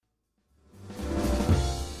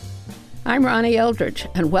I'm Ronnie Eldridge,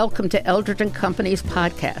 and welcome to Eldridge & Company's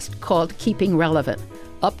podcast called Keeping Relevant,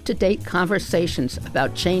 up-to-date conversations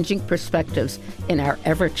about changing perspectives in our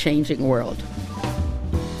ever-changing world.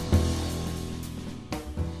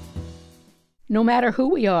 No matter who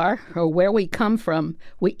we are or where we come from,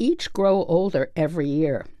 we each grow older every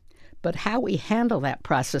year. But how we handle that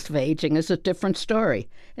process of aging is a different story,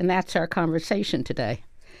 and that's our conversation today.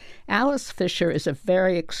 Alice Fisher is a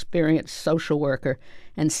very experienced social worker,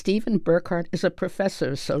 and Stephen Burkhardt is a professor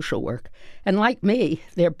of social work. And like me,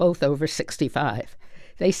 they're both over 65.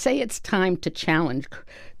 They say it's time to challenge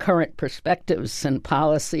current perspectives and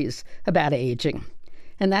policies about aging.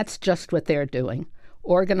 And that's just what they're doing,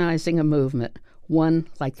 organizing a movement, one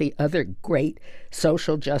like the other great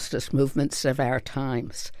social justice movements of our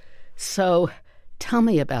times. So tell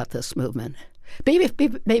me about this movement.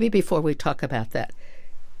 Maybe before we talk about that,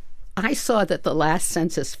 I saw that the last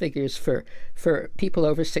census figures for people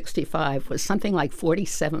over 65 was something like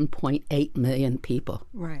 47.8 million people.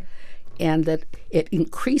 Right. And that it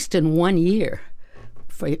increased in 1 year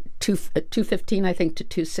for 2015, I think, to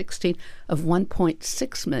 2016 of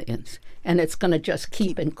 1.6 million. And it's going to just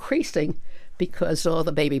keep increasing because all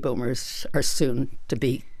the baby boomers are soon to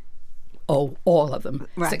be, all of them,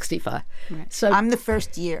 right. 65. Right. So I'm the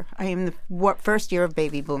first year. I am the first year of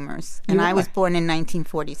baby boomers, and I was born in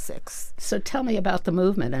 1946. So tell me about the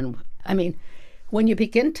movement. And I mean, when you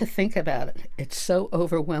begin to think about it, it's so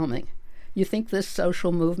overwhelming. You think this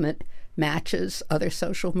social movement matches other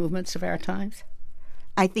social movements of our times?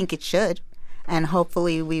 I think it should. And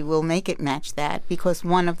hopefully we will make it match that, because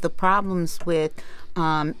one of the problems with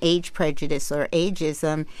age prejudice or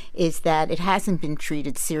ageism is that it hasn't been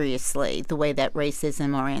treated seriously the way that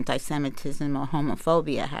racism or anti-Semitism or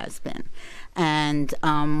homophobia has been. And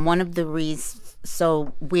one of the reasons,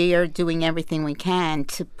 so we are doing everything we can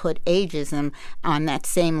to put ageism on that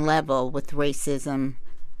same level with racism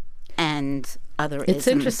and other isms. It's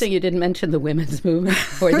interesting you didn't mention the women's movement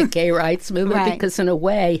or the gay rights movement, right. Because in a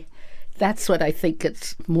way, that's what I think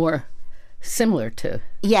it's more similar to.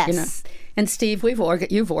 Yes. You know? And Steve,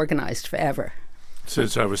 you've organized forever.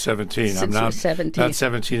 Since I was 17. Since I'm not 17. Not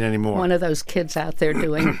 17 anymore. One of those kids out there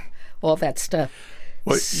doing all that stuff.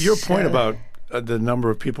 Well, your point about the number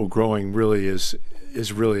of people growing really is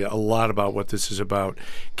really a lot about what this is about.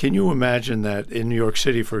 Can you imagine that in New York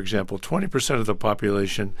City, for example, 20% of the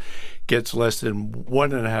population gets less than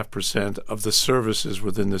 1.5% of the services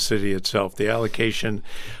within the city itself? The allocation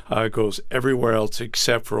goes everywhere else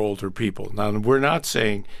except for older people. Now, we're not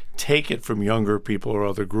saying take it from younger people or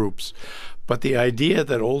other groups, but the idea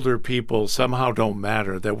that older people somehow don't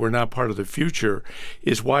matter, that we're not part of the future,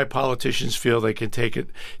 is why politicians feel they can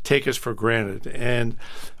take us for granted, and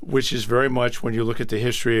which is very much, when you look at the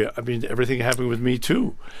history, I mean, everything happened with Me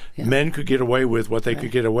Too. Yeah. Men could get away with what they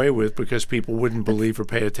could get away with because people wouldn't believe or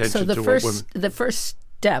pay attention to what women. The first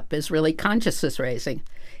step is really consciousness raising.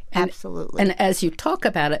 And, absolutely. And as you talk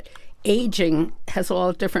about it, aging has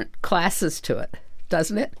all different classes to it,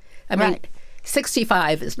 doesn't it? I mean,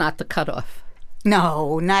 65 is not the cutoff.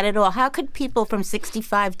 No, not at all. How could people from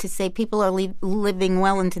 65 to say people are living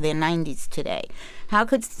well into their 90s today? How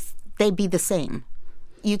could they be the same?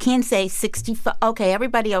 You can't say 65. Okay,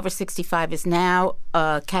 everybody over 65 is now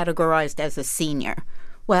categorized as a senior.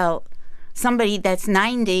 Well, somebody that's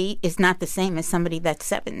 90 is not the same as somebody that's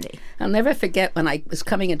 70. I'll never forget when I was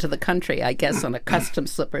coming into the country, I guess, on a custom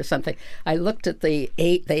slip or something. I looked at the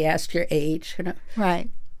they asked your age, you know. Right.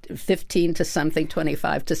 15 to something,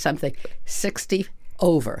 25 to something, 60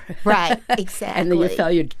 over. Right, exactly. And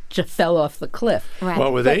then you fell off the cliff. Right.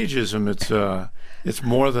 Well, with ageism, it's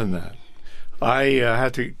more than that. I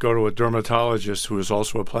had to go to a dermatologist who is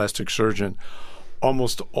also a plastic surgeon.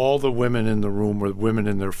 Almost all the women in the room were women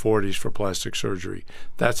in their 40s for plastic surgery.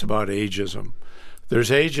 That's about ageism. There's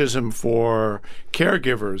ageism for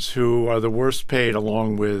caregivers who are the worst paid,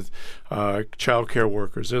 along with child care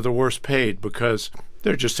workers. They're the worst paid because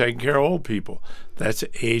they're just taking care of old people. That's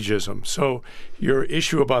ageism. So your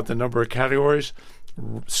issue about the number of categories,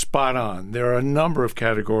 spot on. There are a number of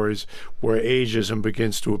categories where ageism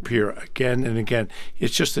begins to appear again and again.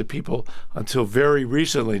 It's just that people, until very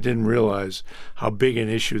recently, didn't realize how big an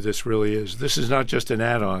issue this really is. This is not just an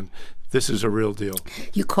add-on. This is a real deal.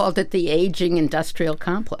 You called it the aging industrial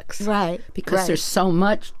complex. Right. Because there's so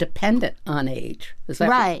much dependent on age. Is that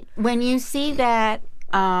right? When you see that,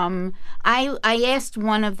 I asked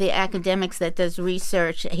one of the academics that does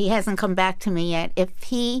research, he hasn't come back to me yet, if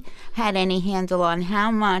he had any handle on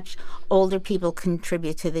how much older people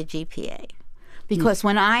contribute to the GPA. Because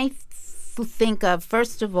when I think of,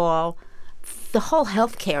 first of all, the whole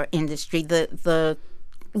healthcare industry, the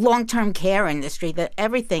long-term care industry, that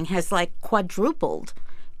everything has like quadrupled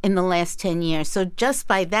in the last 10 years. So just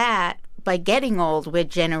by that, by getting old, we're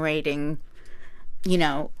generating,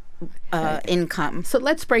 income. So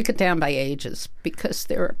let's break it down by ages, because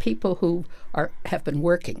there are people who have been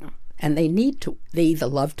working and they either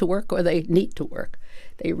love to work or they need to work.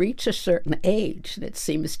 They reach a certain age, and it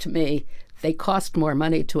seems to me they cost more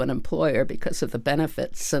money to an employer because of the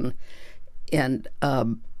benefits and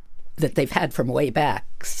that they've had from way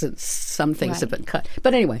back, since some things have been cut.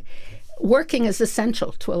 But anyway, working is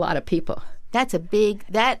essential to a lot of people. That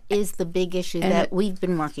is the big issue that we've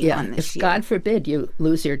been working on this year. God forbid you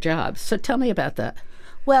lose your job. So tell me about that.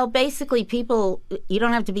 Well, basically, people, you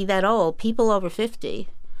don't have to be that old. People over 50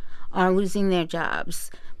 are losing their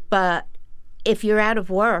jobs. But if you're out of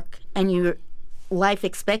work and your life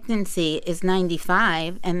expectancy is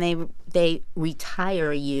 95 and they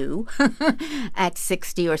retire you at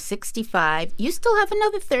 60 or 65, you still have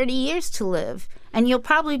another 30 years to live. And you'll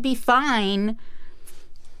probably be fine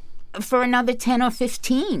for another 10 or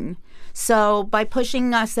 15. So by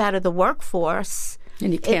pushing us out of the workforce...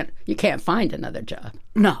 And you can't find another job.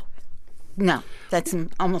 No, that's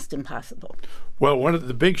almost impossible. Well, one of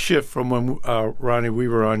the big shift from when, Ronnie, we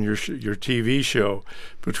were on your TV show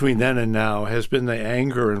between then and now has been the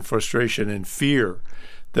anger and frustration and fear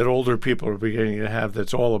that older people are beginning to have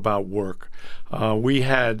that's all about work. We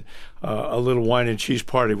had a little wine and cheese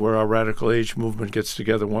party where our radical age movement gets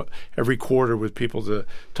together every quarter with people to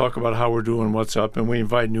talk about how we're doing, what's up, and we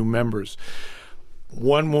invite new members.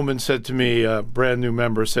 One woman said to me, a brand new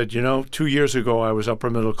member, said, 2 years ago I was upper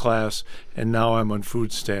middle class and now I'm on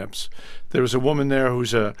food stamps. There was a woman there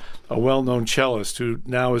who's a well-known cellist who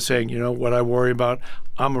now is saying, what I worry about,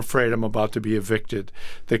 I'm afraid I'm about to be evicted.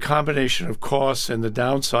 The combination of costs and the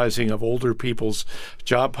downsizing of older people's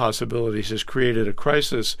job possibilities has created a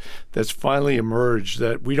crisis that's finally emerged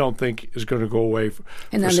that we don't think is going to go away for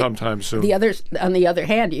some time soon. On the other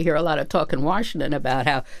hand, you hear a lot of talk in Washington about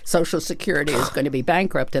how Social Security is going to be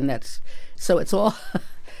bankrupt, and so it's all...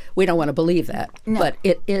 We don't want to believe that. No. But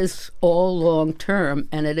it is all long-term,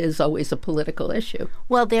 and it is always a political issue.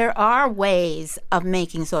 Well, there are ways of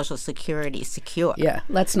making Social Security secure. Yeah,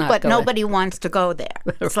 let's not But nobody wants to go there.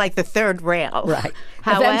 It's like the third rail. Right.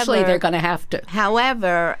 Eventually, they're going to have to.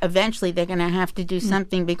 However, eventually they're going to have to do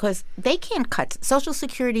something because they can't cut. Social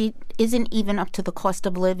Security isn't even up to the cost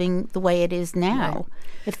of living the way it is now. Right.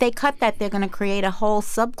 If they cut that, they're going to create a whole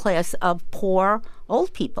subclass of poor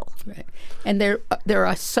old people. Right. And there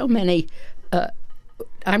are so many,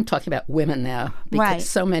 I'm talking about women now, because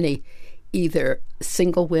so many either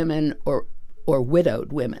single women or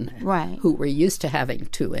widowed women who were used to having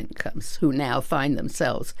two incomes, who now find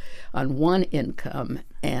themselves on one income,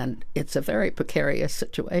 and it's a very precarious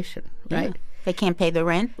situation, right? Yeah. They can't pay the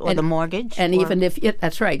rent or the mortgage. And even if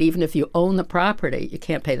you own the property, you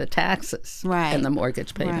can't pay the taxes and the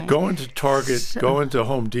mortgage payment. Right. Go into Target, go into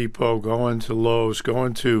Home Depot, go into Lowe's, go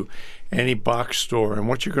into any box store, and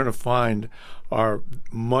what you're going to find are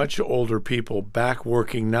much older people back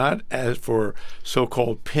working, not as for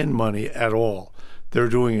so-called pin money at all. They're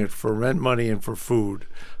doing it for rent money and for food.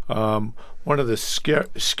 One of the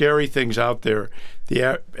scary things out there,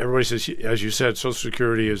 everybody says, as you said, Social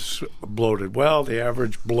Security is bloated. Well, the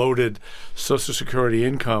average bloated Social Security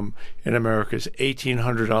income in America is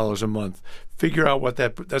 $1,800 a month. Figure out what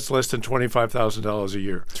that's less than $25,000 a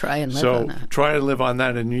year. Try and live on that. So try and live on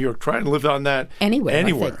that in New York. Try and live on that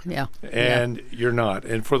anywhere. Yeah. And you're not.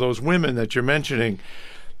 And for those women that you're mentioning,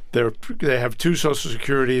 they have two Social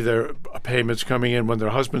Security their payments coming in when their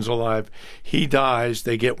husband's alive. He dies,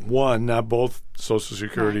 they get one, not both Social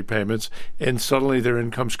Security payments, and suddenly their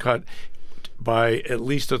income's cut by at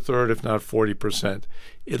least a third, if not 40%.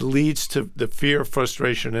 It leads to the fear,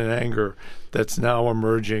 frustration, and anger that's now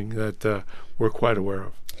emerging that we're quite aware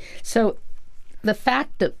of. So the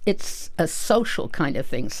fact that it's a social kind of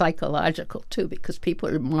thing, psychological too, because people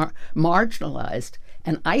are marginalized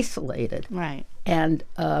and isolated. Right. And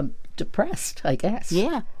depressed, I guess.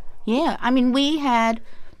 Yeah. I mean, we had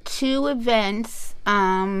 2 events.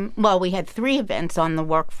 We had 3 events on the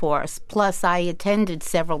workforce. Plus, I attended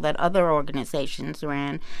several that other organizations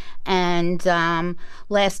ran. And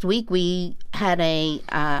last week we had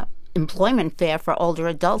a employment fair for older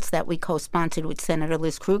adults that we co-sponsored with Senator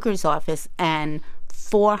Liz Kruger's office, and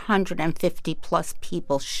 450 plus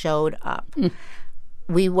people showed up.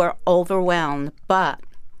 We were overwhelmed, but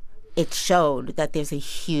it showed that there's a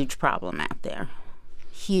huge problem out there.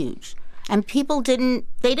 Huge. And people didn't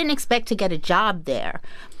expect to get a job there.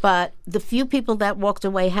 But the few people that walked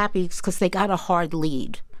away happy is because they got a hard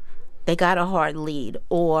lead.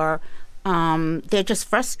 Or they're just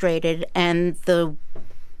frustrated, and the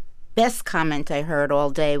best comment I heard all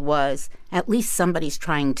day was, at least somebody's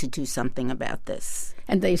trying to do something about this.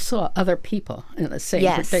 And they saw other people in the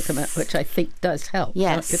same predicament, which I think does help.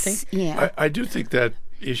 Yes. Don't you think? Yeah. I do think that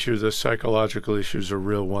issue, the psychological issue, is a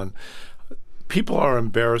real one. People are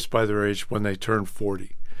embarrassed by their age when they turn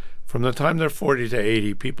 40. From the time they're 40 to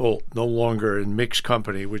 80, people no longer in mixed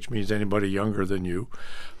company, which means anybody younger than you,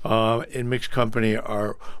 in mixed company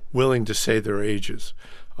are willing to say their ages.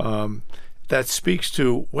 That speaks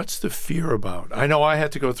to what's the fear about. I know I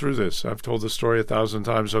had to go through this. I've told the story 1,000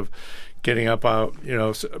 times of getting up out,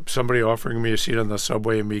 somebody offering me a seat on the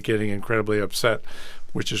subway and me getting incredibly upset,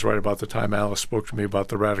 which is right about the time Alice spoke to me about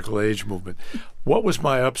the radical age movement. What was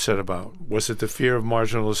my upset about? Was it the fear of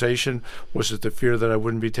marginalization? Was it the fear that I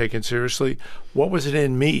wouldn't be taken seriously? What was it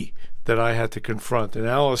in me that I had to confront? And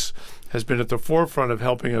Alice has been at the forefront of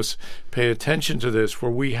helping us pay attention to this,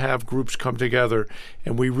 where we have groups come together,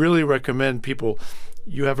 and we really recommend people,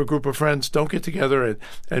 you have a group of friends, don't get together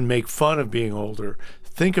and make fun of being older.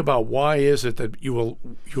 Think about why is it that you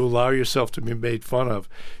allow yourself to be made fun of.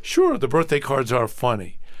 Sure, the birthday cards are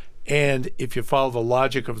funny. And if you follow the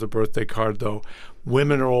logic of the birthday card, though,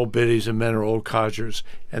 women are old biddies and men are old codgers,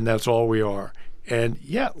 and that's all we are. And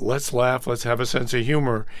yeah, let's laugh, let's have a sense of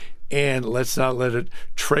humor, and let's not let it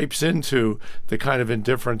traipse into the kind of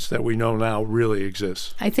indifference that we know now really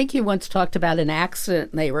exists. I think you once talked about an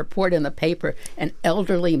accident, and they report in the paper an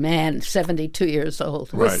elderly man, 72 years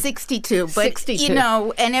old. Was 62, but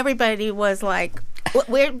 62. And everybody was like,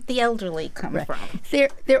 where'd the elderly come from?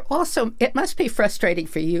 They're also, it must be frustrating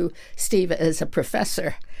for you, Steve, as a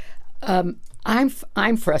professor. I'm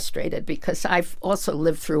frustrated because I've also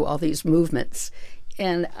lived through all these movements,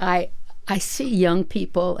 and I see young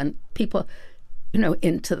people and people,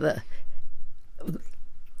 into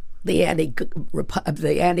the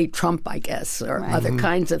anti-Trump, I guess, or other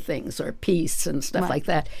kinds of things, or peace and stuff like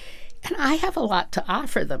that. And I have a lot to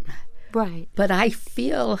offer them. Right. But I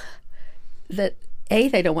feel that, A,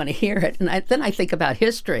 they don't want to hear it. And then I think about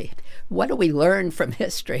history. What do we learn from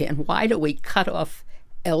history? And why do we cut off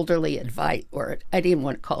elderly advice, or I didn't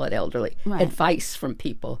want to call it elderly, advice from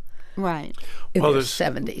people? Right. In their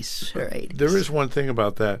 70s or 80s. There is one thing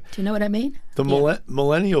about that. Do you know what I mean? The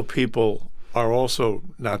millennial people are also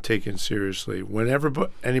not taken seriously. Whenever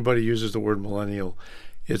anybody uses the word millennial,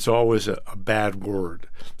 it's always a bad word.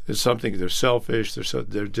 It's something, they're selfish,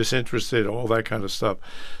 they're disinterested, all that kind of stuff.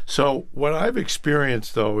 So what I've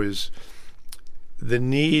experienced, though, is the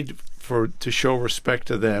need to show respect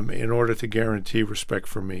to them in order to guarantee respect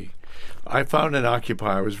for me. I found in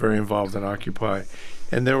Occupy, I was very involved in Occupy,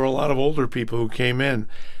 and there were a lot of older people who came in.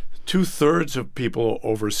 2/3 of people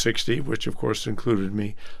over 60, which of course included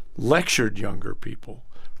me, lectured younger people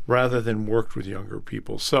rather than worked with younger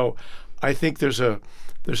people. So I think there's a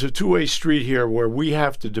two-way street here where we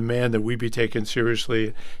have to demand that we be taken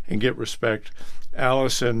seriously and get respect.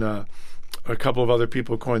 Alice and a couple of other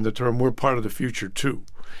people coined the term, we're part of the future too.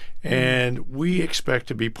 And we expect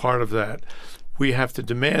to be part of that. We have to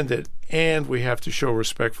demand it, and we have to show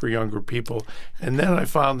respect for younger people. And then I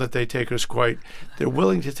found that they're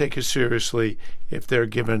willing to take us seriously if they're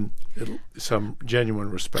given some genuine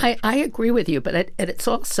respect. I agree with you, but it's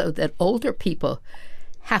also that older people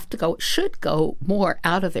should go more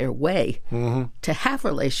out of their way to have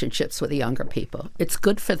relationships with the younger people. It's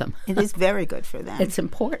good for them. It is very good for them. It's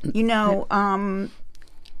important.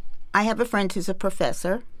 I have a friend who's a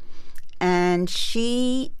professor, and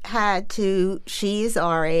she is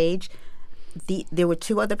our age. There were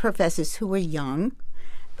 2 other professors who were young,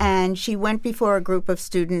 and she went before a group of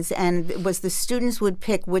students, and it was the students would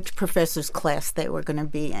pick which professor's class they were going to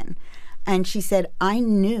be in. And she said, I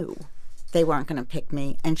knew they weren't going to pick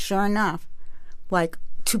me. And sure enough,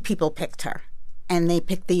 2 people picked her, and they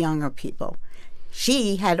picked the younger people.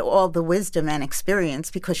 She had all the wisdom and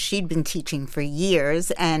experience because she'd been teaching for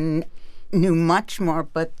years and knew much more,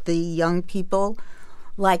 but the young people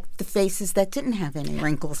liked the faces that didn't have any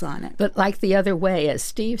wrinkles on it. But like the other way, as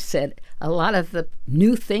Steve said, a lot of the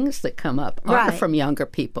new things that come up are from younger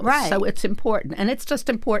people. Right. So it's important. And it's just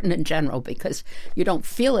important in general because you don't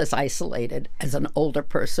feel as isolated as an older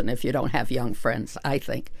person if you don't have young friends, I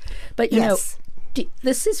think. But, you know,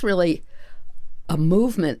 this is really a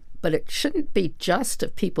movement, but it shouldn't be just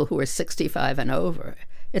of people who are 65 and over.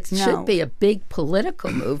 It should be a big political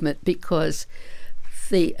movement because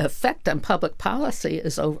the effect on public policy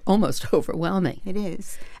is almost overwhelming. It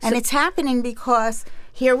is. And it's happening because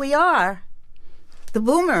here we are, the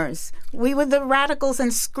boomers. We were the radicals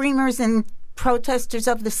and screamers and protesters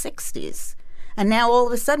of the 60s. And now all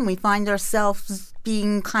of a sudden we find ourselves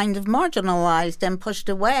being kind of marginalized and pushed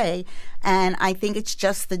away. And I think it's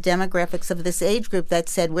just the demographics of this age group that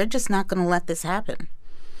said, we're just not going to let this happen.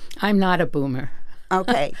 I'm not a boomer.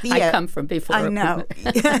 Okay. I come from before. I know.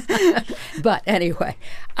 But anyway,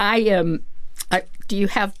 do you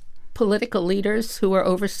have political leaders who are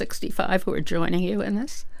over 65 who are joining you in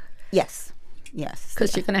this? Yes.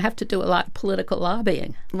 Because you're going to have to do a lot of political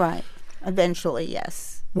lobbying. Right. Eventually,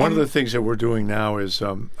 yes. One of the things that we're doing now is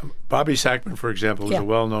Bobby Sackman, for example, who's a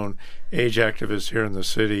well-known age activist here in the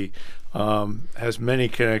city, has many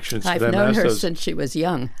connections to them. I've known her since she was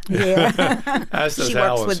young. Yeah. As does she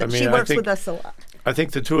Alice. works with us a lot. I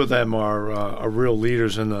think the two of them are real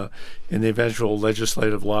leaders in the eventual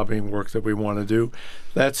legislative lobbying work that we want to do.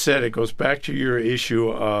 That said, it goes back to your issue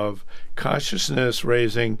of consciousness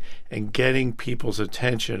raising and getting people's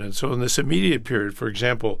attention. And so in this immediate period, for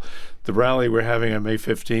example, the rally we're having on May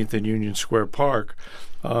 15th in Union Square Park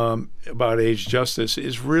about age justice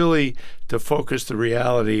is really to focus the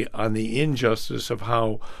reality on the injustice of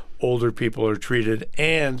how older people are treated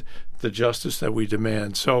and the justice that we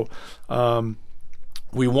demand. So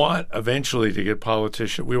we want eventually to get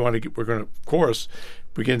politicians. We're going to, of course,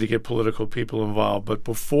 begin to get political people involved. But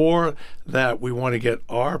before that, we want to get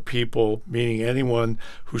our people, meaning anyone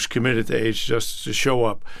who's committed to age justice, to show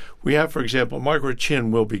up. We have, for example, Margaret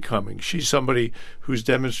Chin will be coming. She's somebody who's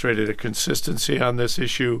demonstrated a consistency on this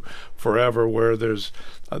issue forever, where there's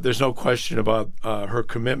no question about her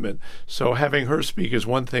commitment. So having her speak is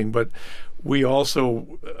one thing, but we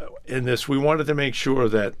also, in this, we wanted to make sure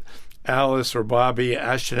that Alice or Bobby,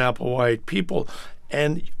 Ashton Applewhite, people,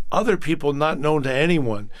 and other people not known to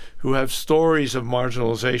anyone who have stories of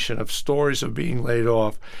marginalization, of stories of being laid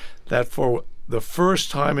off, that for the first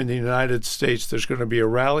time in the United States, there's going to be a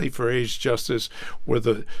rally for age justice where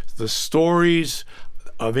the stories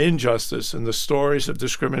of injustice and the stories of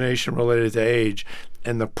discrimination related to age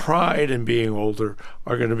and the pride in being older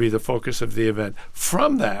are going to be the focus of the event.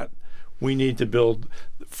 From that, we need to build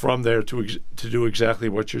from there to do exactly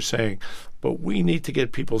what you're saying. But we need to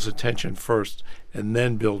get people's attention first and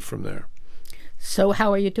then build from there. So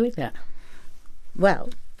how are you doing that? Well,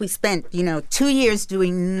 we spent, 2 years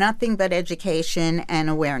doing nothing but education and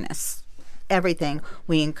awareness. Everything.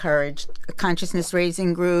 We encouraged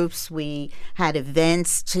consciousness-raising groups. We had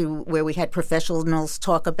events where we had professionals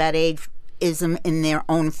talk about ageism in their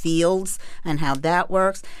own fields and how that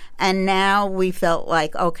works. And now we felt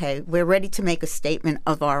like, okay, we're ready to make a statement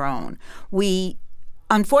of our own.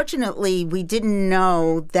 Unfortunately, we didn't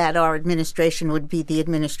know that our administration would be the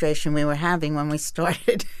administration we were having when we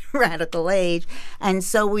started Radical Age. And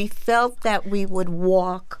so we felt that we would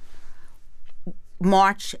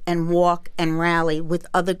march and walk and rally with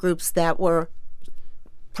other groups that were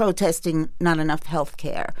protesting not enough health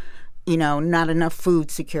care, not enough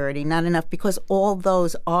food security, not enough, because all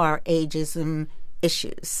those are ageism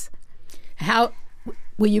issues. How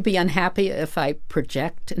will you be unhappy if I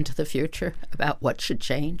project into the future about what should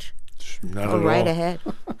change? Not at all. Right ahead.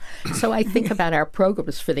 So I think about our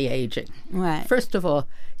programs for the aging. Right. First of all,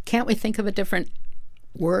 can't we think of a different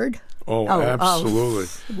word? Oh,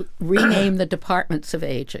 absolutely. Rename the departments of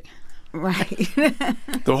aging. Right.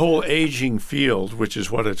 The whole aging field, which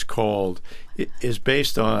is what it's called, is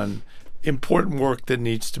based on important work that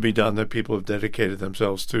needs to be done that people have dedicated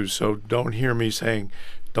themselves to. So don't hear me saying,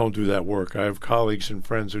 don't do that work. I have colleagues and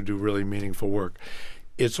friends who do really meaningful work.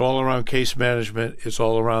 It's all around case management. It's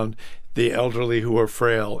all around the elderly who are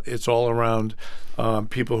frail. It's all around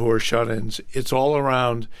people who are shut-ins. It's all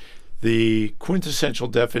around the quintessential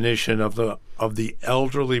definition of the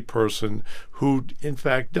elderly person who, in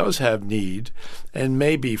fact, does have need and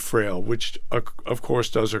may be frail, which, of course,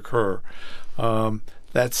 does occur.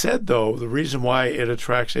 That said, though, the reason why it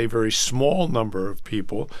attracts a very small number of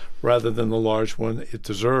people rather than the large one it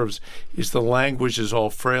deserves is the language is all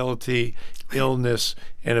frailty, illness,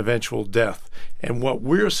 and eventual death. And what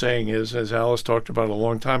we're saying is, as Alice talked about a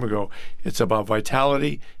long time ago, it's about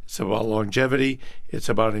vitality, it's about longevity, it's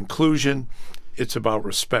about inclusion, it's about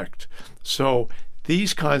respect. So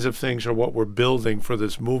these kinds of things are what we're building for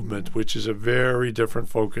this movement, which is a very different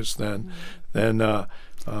focus than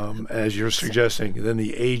as you're suggesting, than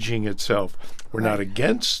the aging itself. We're not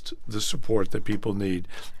against the support that people need,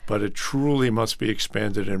 but it truly must be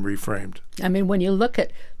expanded and reframed. I mean, when you look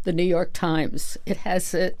at the New York Times, it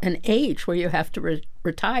has an age where you have to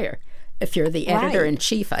retire if you're the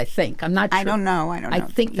editor-in-chief, I think. I'm not sure. I don't know. I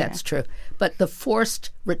think that's true. But the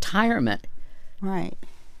forced retirement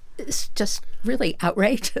is just really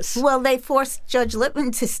outrageous. Well, they forced Judge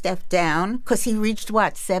Lippman to step down because he reached,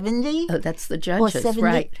 70? Oh, that's the Or judges, 70?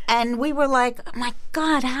 right. And we were like, oh my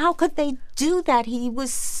God, how could they do that? He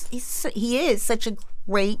is such a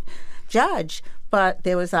great judge. But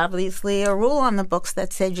there was obviously a rule on the books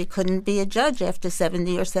that said you couldn't be a judge after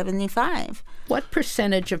 70 or 75. What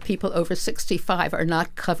percentage of people over 65 are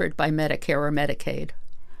not covered by Medicare or Medicaid?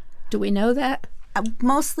 Do we know that?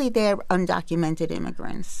 Mostly they're undocumented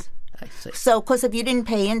immigrants. I see. So, because if you didn't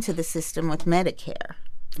pay into the system with Medicare,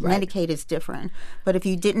 Right. Medicaid is different. But if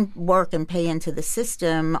you didn't work and pay into the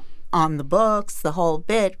system on the books, the whole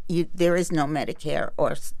bit, there is no Medicare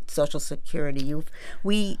or Social Security.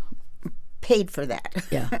 We paid for that.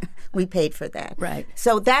 Yeah. We paid for that. Right.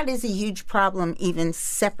 So that is a huge problem even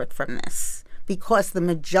separate from this, because the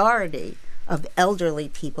majority of elderly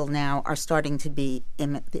people now are starting to be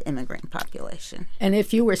the immigrant population. And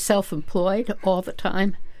if you were self-employed all the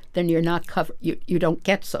time, then you're not covered. You don't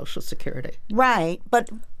get Social Security. Right. But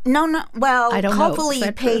no. Well, I don't know. hopefully Is you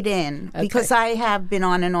that paid true? in, Okay. because I have been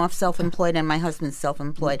on and off self-employed, and my husband's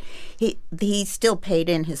self-employed. He still paid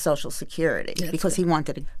in his Social Security because he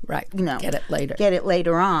wanted to, Right. get Get it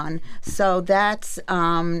later on. So that's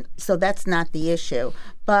not the issue.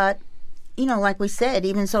 But like we said,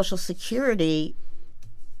 even Social Security,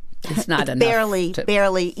 It's not enough. barely.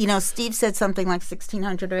 Steve said something like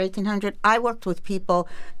 $1,600 or $1,800. I worked with people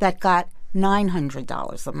that got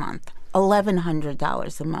 $900 a month,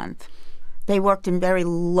 $1,100 a month. They worked in very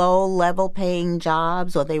low-level paying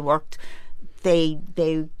jobs, or they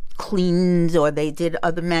cleaned, or they did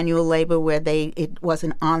other manual labor where it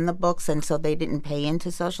wasn't on the books, and so they didn't pay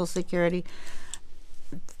into Social Security.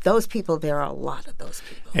 Those people, there are a lot of those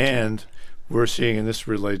people. And we're seeing, and this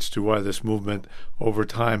relates to why this movement over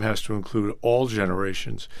time has to include all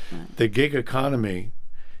generations. Right. The gig economy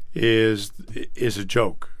is a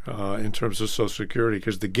joke in terms of Social Security,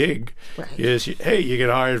 because the gig is, hey, you get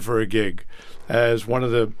hired for a gig. As one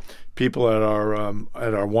of the people at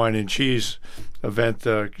our wine and cheese event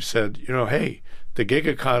said, hey, the gig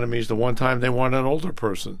economy is the one time they want an older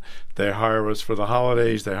person. They hire us for the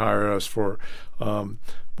holidays. They hire us for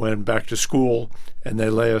when back to school, and they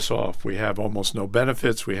lay us off. We have almost no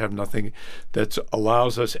benefits. We have nothing that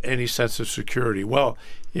allows us any sense of security. Well,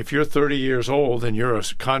 if you're 30 years old and you're a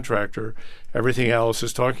contractor, everything Alice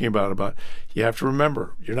is talking about, you have to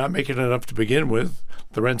remember, you're not making enough to begin with.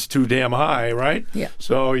 The rent's too damn high, right? Yeah.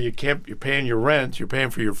 So you're paying your rent, you're paying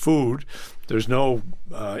for your food. There's no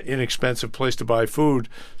inexpensive place to buy food.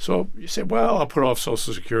 So you say, well, I'll put off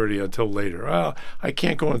Social Security until later. Well, I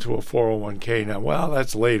can't go into a 401k now. Well,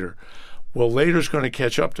 that's later. Well, later's going to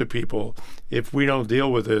catch up to people if we don't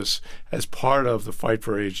deal with this as part of the fight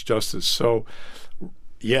for age justice. So,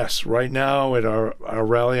 yes, right now at our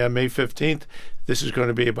rally on May 15th, this is going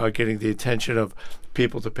to be about getting the attention of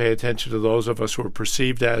people to pay attention to those of us who are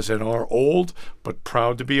perceived as and are old, but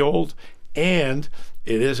proud to be old. And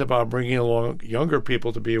it is about bringing along younger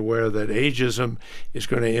people to be aware that ageism is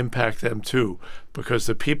going to impact them too, because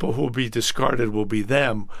the people who will be discarded will be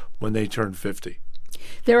them when they turn 50.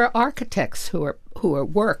 There are architects who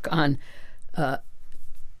work on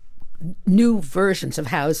new versions of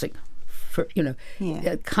housing for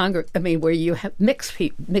where you have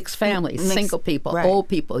mixed families, single people, right. old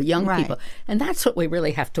people, young right. people, and that's what we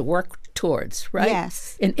really have to work towards, right?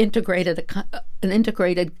 Yes, an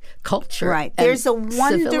integrated culture. Right. There's a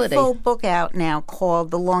wonderful civility. book out now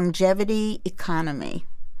called The Longevity Economy.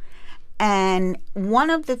 And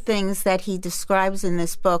one of the things that he describes in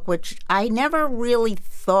this book, which I never really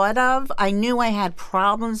thought of, I knew I had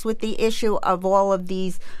problems with the issue of all of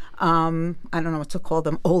these, I don't know what to call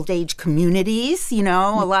them, old age communities. A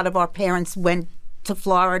lot of our parents went to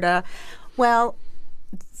Florida. Well,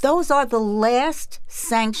 those are the last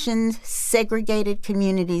sanctioned segregated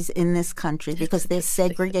communities in this country because they're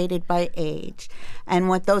segregated by age. And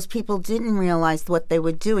what those people didn't realize what they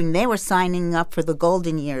were doing, they were signing up for the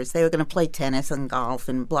golden years. They were going to play tennis and golf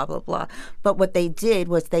and blah, blah, blah. But what they did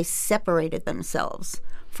was they separated themselves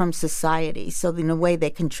from society. So in a way they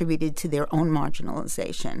contributed to their own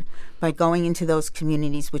marginalization by going into those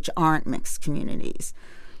communities which aren't mixed communities,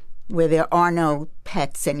 where there are no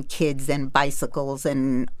pets and kids and bicycles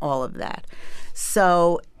and all of that.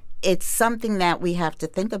 So it's something that we have to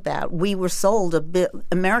think about. We were sold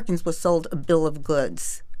Americans were sold a bill of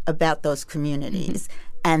goods about those communities,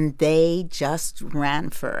 and they just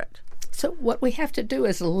ran for it. So what we have to do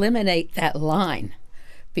is eliminate that line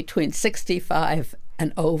between 65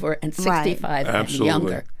 and over and 65 and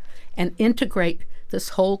younger, and integrate this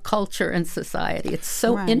whole culture and society. It's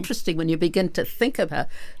so interesting when you begin to think about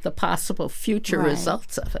the possible future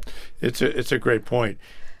results of it. It's a great point.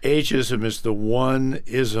 ageism is the one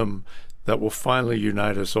ism that will finally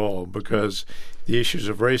unite us all, because the issues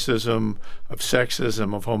of racism, of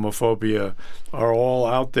sexism, of homophobia are all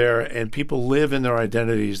out there, and people live in their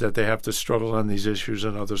identities that they have to struggle on these issues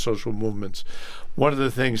and other social movements. One of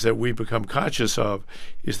the things that we become conscious of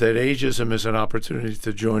is that ageism is an opportunity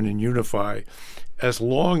to join and unify, as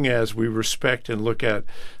long as we respect and look at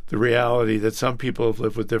the reality that some people have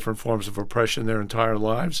lived with different forms of oppression their entire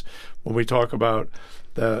lives. When we talk about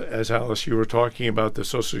as Alice, you were talking about the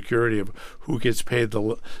Social Security of who gets paid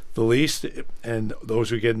the least, and those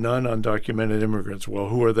who get none, undocumented immigrants. Well,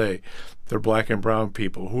 who are they? They're black and brown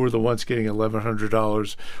people. Who are the ones getting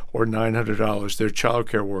 $1,100 or $900? They're child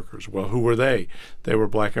care workers. Well, who were they? They were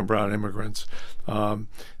black and brown immigrants.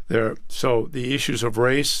 So the issues of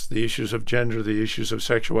race, the issues of gender, the issues of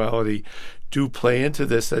sexuality do play into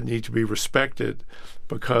this that need to be respected,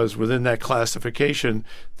 because within that classification,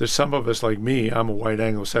 there's some of us like me. I'm a white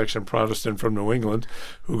Anglo-Saxon Protestant from New England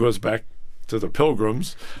who goes back to the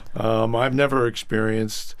Pilgrims. I've never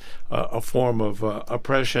experienced a form of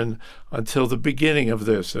oppression until the beginning of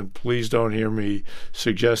this, and please don't hear me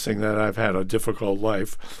suggesting that I've had a difficult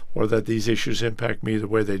life or that these issues impact me the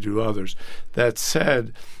way they do others. That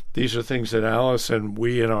said, these are things that Alice and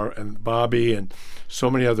we and Bobby and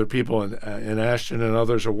so many other people and Ashton and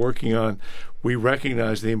others are working on. We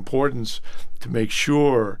recognize the importance to make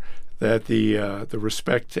sure that the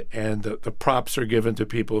respect and the props are given to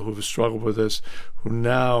people who have struggled with this, who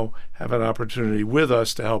now have an opportunity with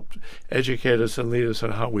us to help educate us and lead us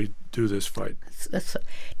on how we do this fight.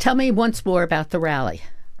 Tell me once more about the rally.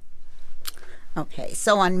 Okay,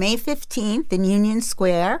 so on May 15th in Union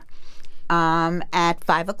Square at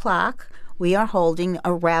 5 o'clock, we are holding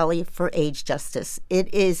a rally for age justice.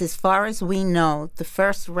 It is, as far as we know, the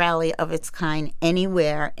first rally of its kind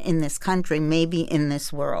anywhere in this country, maybe in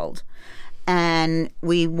this world. And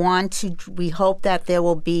we hope that there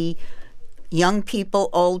will be young people,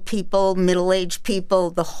 old people, middle-aged people,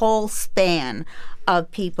 the whole span of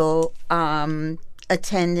people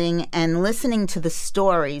attending and listening to the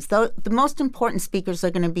stories. The most important speakers are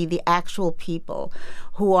going to be the actual people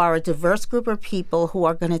who are a diverse group of people who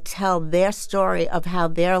are going to tell their story of how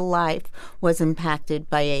their life was impacted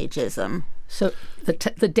by ageism. So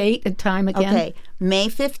the date and time again? Okay, May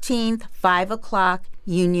 15th, 5 o'clock,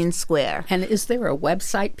 Union Square. And is there a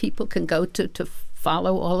website people can go to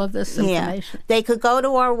follow all of this information? Yeah, they could go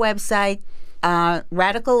to our website,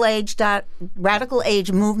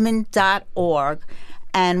 radicalagemovement.org,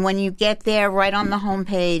 and when you get there, right on the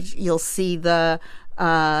homepage, you'll see the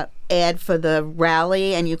ad for the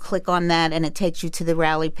rally, and you click on that, and it takes you to the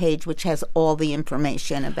rally page, which has all the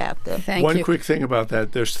information about the. One quick thing about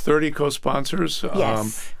that: there's 30 co-sponsors.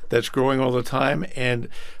 Yes. That's growing all the time, and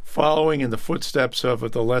following in the footsteps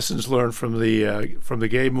of the lessons learned from the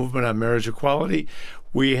gay movement on marriage equality.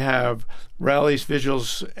 We have rallies,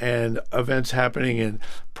 vigils, and events happening in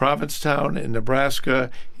Provincetown, in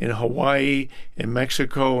Nebraska, in Hawaii, in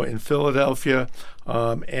Mexico, in Philadelphia,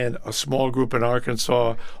 and a small group in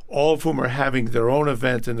Arkansas, all of whom are having their own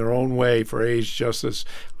event in their own way for age justice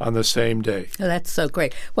on the same day. Oh, that's so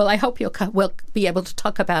great. Well, I hope we'll be able to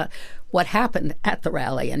talk about what happened at the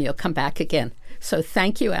rally, and you'll come back again. So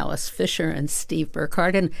thank you, Alice Fisher and Steve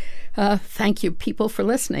Burkhardt, and thank you, people, for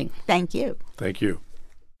listening. Thank you. Thank you.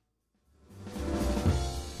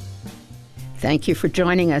 Thank you for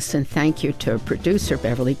joining us, and thank you to producer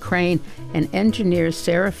Beverly Crane and engineers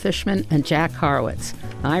Sarah Fishman and Jack Horowitz.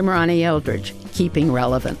 I'm Ronnie Eldridge, keeping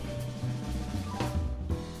relevant.